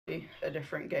a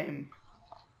different game.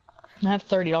 I have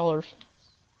 $30.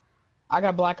 I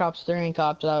got Black Ops 3 and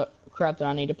crap that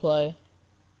I need to play.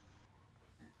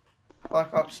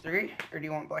 Black Ops 3? Or do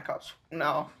you want Black Ops?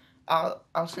 No.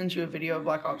 I'll send you a video of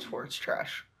Black Ops 4. It's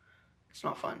trash. It's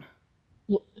not fun.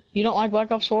 You don't like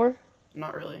Black Ops 4?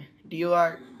 Not really. Do you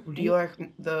like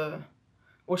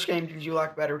which game did you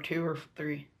like better, 2 or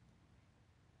 3?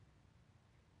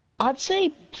 I'd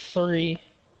say 3.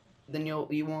 Then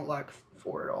you won't like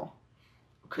 4 at all.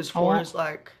 Because 4 is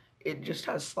like, it just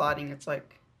has sliding. It's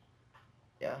like,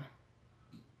 yeah.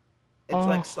 It's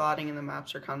like sliding and the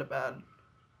maps are kind of bad.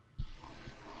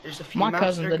 There's a few My maps that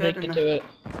cousin's are good addicted to it.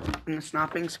 and the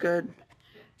sniping's good.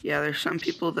 Yeah, there's some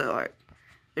people that like,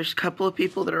 there's a couple of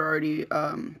people that are already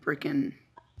freaking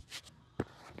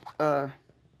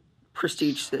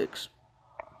Prestige 6.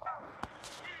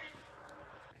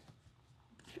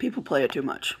 People play it too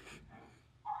much.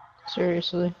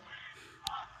 Seriously.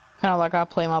 Kind of like I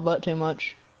play my butt too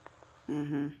much.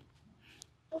 Mm-hmm.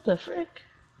 What the frick?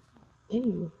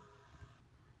 Ew.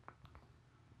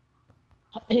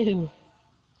 Ew.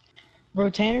 Bro,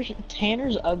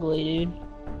 Tanner's ugly, dude.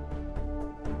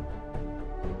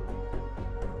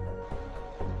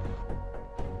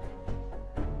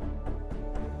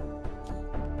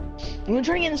 We want to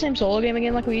try to get in the same solo game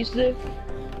again like we used to do?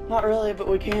 Not really, but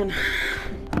we can.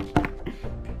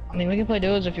 I mean, we can play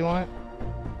duos if you want.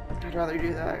 I'd rather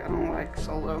do that. I don't like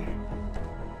solo.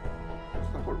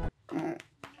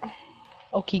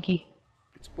 Oh, Kiki.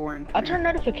 It's boring. I turned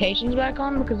notifications back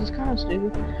on because it's kind of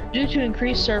stupid. Due to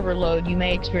increased server load, you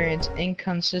may experience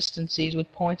inconsistencies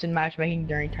with points and matchmaking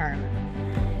during tournament.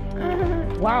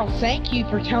 Wow, thank you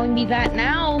for telling me that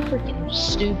now, freaking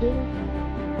stupid.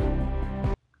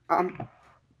 I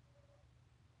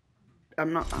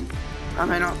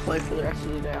may not play for the rest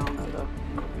of the day. I don't know though.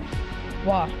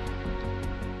 Why?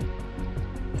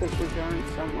 Because we're going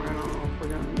somewhere. I don't know if we're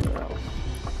going anywhere else.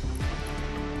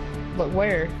 But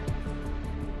where?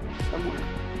 Somewhere.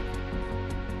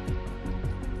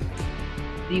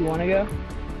 Do you want to go?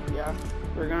 Yeah,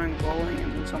 we're going bowling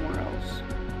and then somewhere else.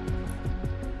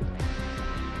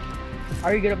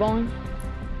 Are you good at bowling?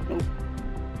 Nope.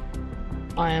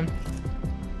 I am.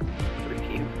 Freak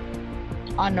you.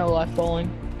 I know life bowling.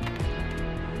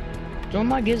 Join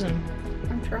my gizm.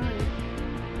 I'm trying.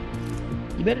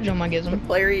 You better join my The gizm.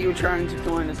 player you're trying to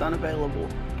join is unavailable.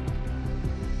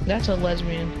 That's a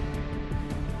lesbian.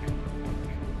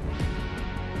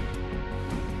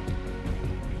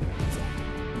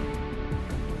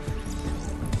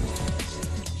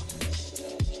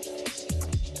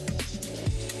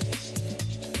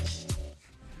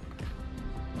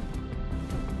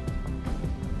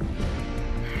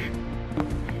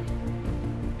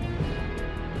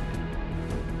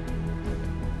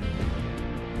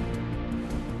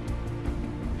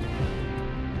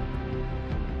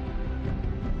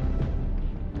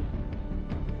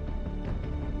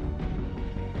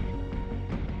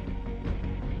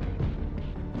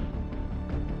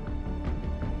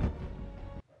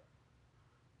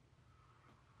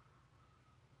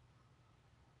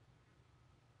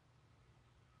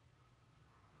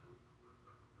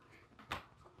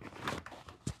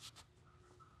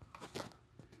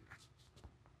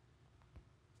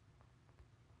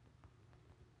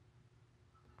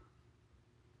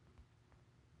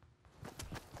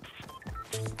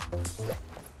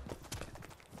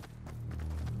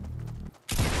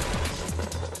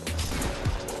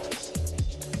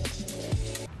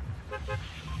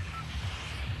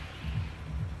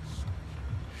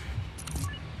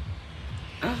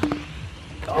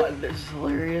 God, this is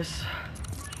hilarious.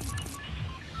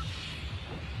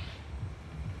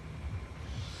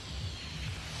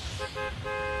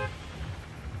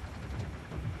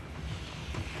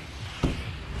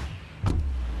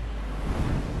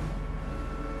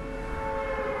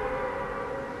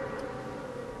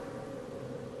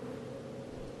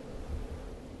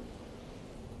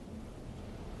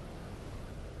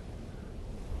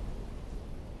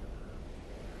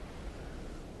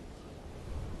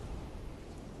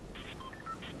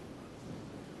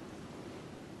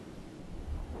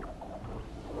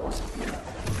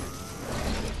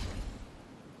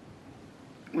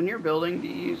 When you're building, do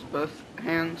you use both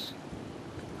hands?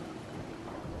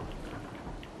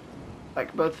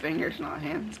 Like both fingers, not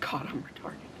hands? God, I'm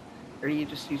retarded. Or do you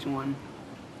just use one?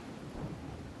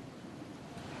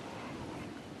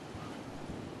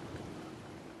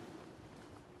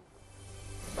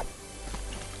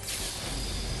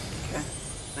 Okay,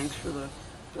 thanks for the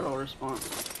thorough response.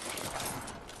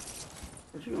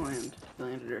 Where'd you land? You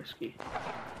landed risky.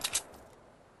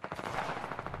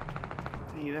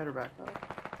 You better back up.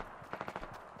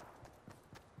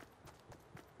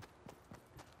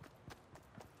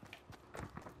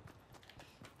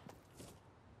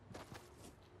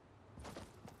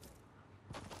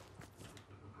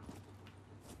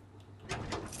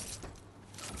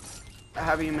 I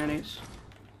have you minis.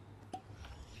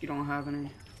 If you don't have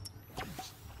any.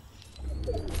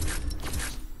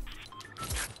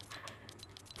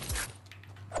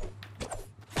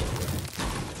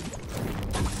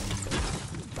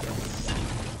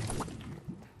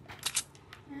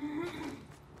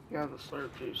 Yeah, the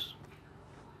slurp juice.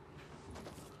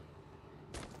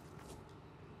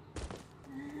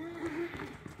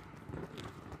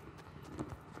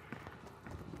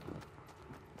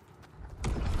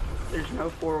 There's no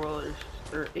four-wheelers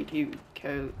or ATVs,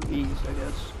 I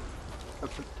guess,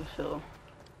 up at the hill.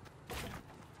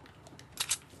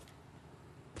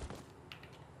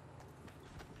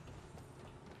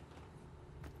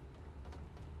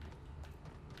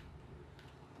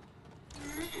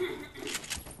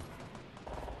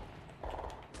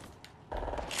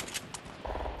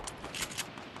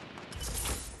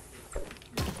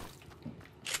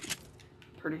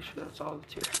 Pretty sure that's all the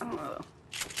tier. I don't know though.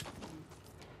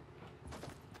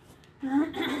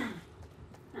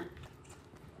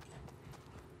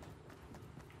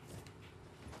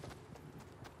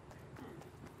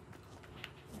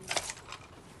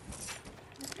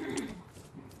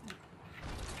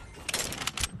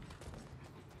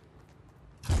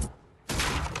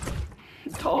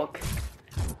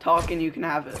 Talk and you can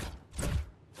have it.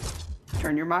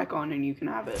 Turn your mic on and you can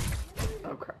have it.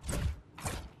 Oh crap.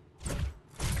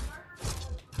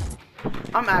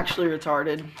 I'm actually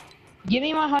retarded. Give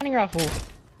me my hunting rifle.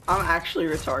 I'm actually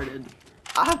retarded.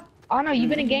 Oh no, you've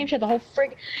been in game chat the whole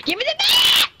frick. Give me the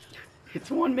bat! It's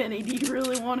 1 minute. Do you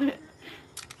really want it?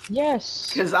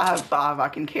 Yes. Because I have 5, I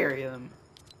can carry them.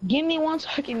 Give me one so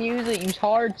I can use it, use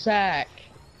hard sack.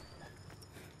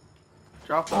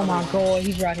 Drop the Oh my god,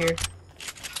 he's right here.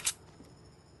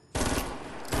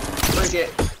 Break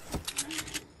it.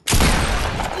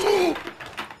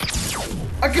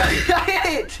 I got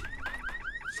it!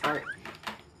 Sorry.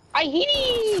 I hit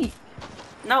it!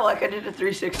 No, like I did a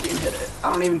 360 and hit it.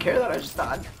 I don't even care that I just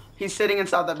died. He's sitting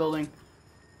inside that building.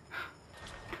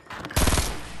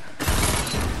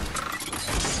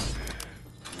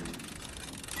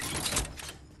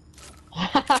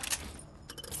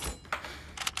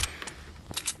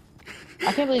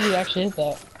 I can't believe you actually hit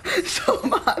that. So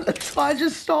that's why I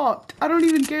just stopped. I don't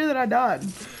even care that I died.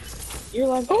 You're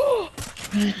like, oh!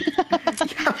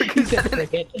 Yeah, because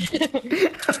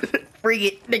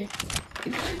frigate. Dang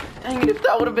it, if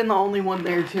that would have been the only one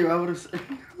there too, I would have said.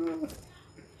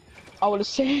 I would have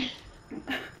said.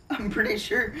 I'm pretty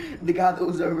sure the guy that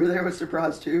was over there was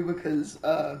surprised too because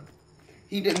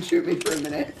he didn't shoot me for a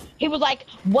minute. He was like,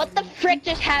 what the frick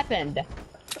just happened?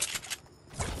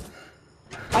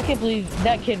 I can't believe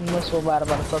that kid was so bad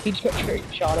about himself. He just got straight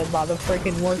shotted by the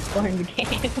freaking worst player in the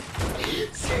game.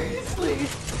 Seriously.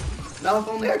 Now if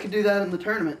only I could do that in the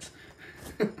tournaments.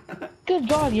 Good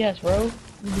god, yes, bro.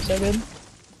 You'd be so good.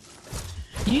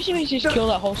 Did you see me just kill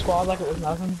that whole squad like it was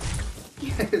nothing?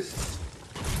 Yes.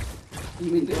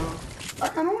 You mean to? I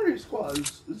kind of want to do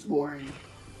squads. It's boring.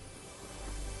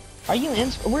 Are you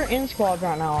in? We're in squads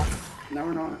right now. No,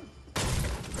 we're not.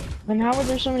 Then how are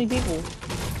there so many people?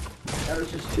 That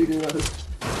was just 2 duos.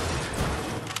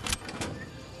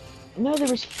 No, there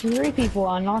was 3 people.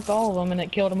 I knocked all of them and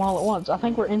it killed them all at once. I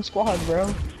think we're in squads,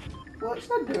 bro. Well, it's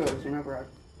not duos whenever I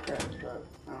crash, but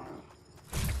I don't know.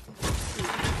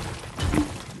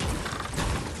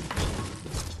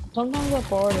 Sometimes I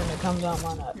forward and it comes out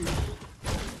my nut.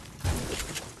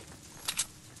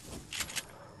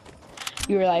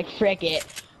 You were like, frick it.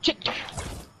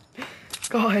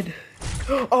 God.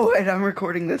 Oh, wait, I'm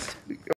recording this.